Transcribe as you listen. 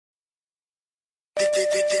Yo,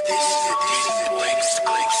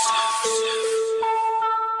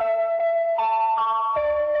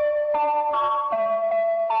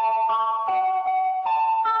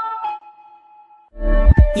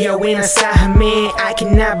 when I saw her, man, I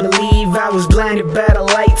cannot believe I was blinded by the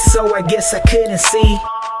light, so I guess I couldn't see.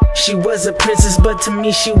 She was a princess, but to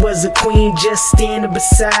me she was a queen. Just standing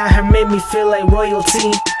beside her made me feel like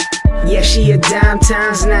royalty. Yeah, she a dime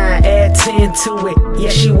times 9, add 10 to it. Yeah,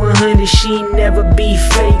 she 100, she never be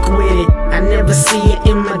fake with it. I never see it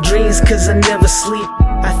in my dreams, cause I never sleep.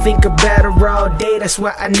 I think about her all day, that's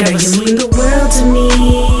why I never sleep. You mean the world to me.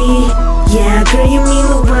 Yeah, girl, you mean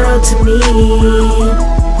the world to me.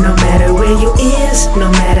 No matter where you is, no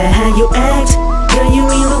matter how you act, girl, you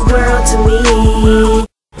mean the world to me.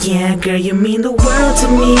 Yeah, girl, you mean the world to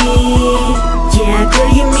me. Yeah, girl,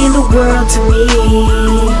 you mean the world to me.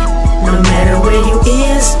 No matter where you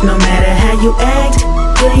is, no matter how you act,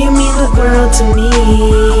 girl, you mean the world to me.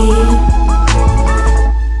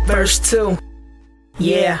 Verse 2.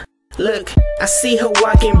 Yeah, look, I see her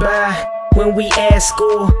walking by. When we at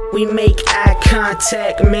school, we make eye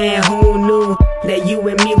contact. Man, who knew that you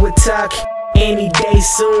and me would talk any day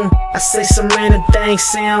soon? I say some random things,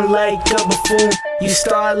 sound like a buffoon. You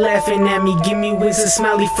start laughing at me, give me winks and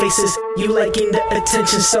smiley faces. You liking the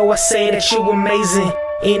attention, so I say that you amazing.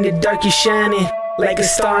 In the dark you shining like a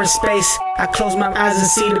star in space. I close my eyes and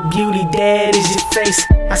see the beauty, that is your face.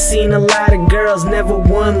 I seen a lot of girls, never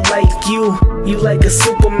one like you. You like a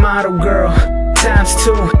supermodel girl, times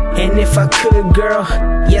 2. And if I could, girl,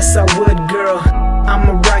 yes I would, girl. I'm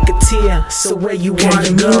a rocketeer, so where you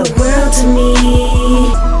wanna go? You mean the world to me.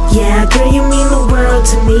 Yeah, girl, you mean the world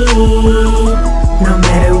to me. No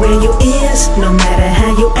matter where you is, no matter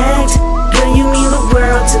how you act, girl, you mean the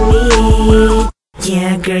world to me.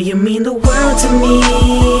 Yeah, girl, you mean the world to me.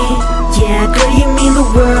 Yeah, girl, you mean the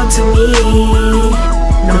world to me.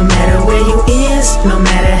 No matter where you is, no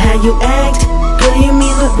matter how you act, girl, you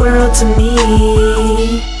mean the world to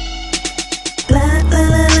me. La la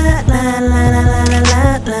la la la la la la la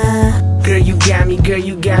la. Girl, you got me, girl,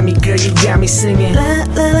 you got me, girl, you got me singing. La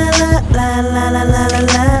la la la la la la la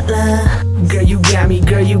la la. Girl, you got me,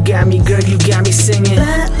 girl, you got me, girl, you got me singing.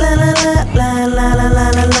 La la la la la la la la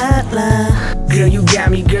la la. Girl, you got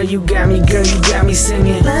me, girl, you got me, girl, you got me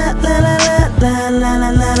singing. La la la la la la la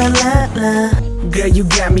la la la. Girl, you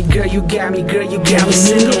got me, girl, you got me, girl, you got me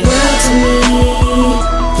singing. You mean the world to me.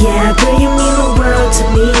 Yeah, girl, you mean the world to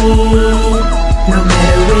me. No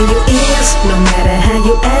matter where you is, no matter how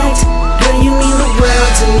you act, girl, you mean the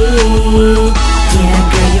world to me. Yeah,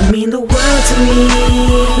 girl, you mean the world to me.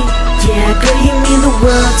 Yeah, girl, you mean the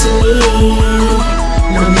world to me.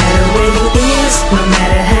 No matter where you is, no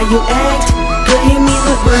matter how you act, girl, you mean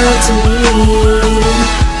the world to me.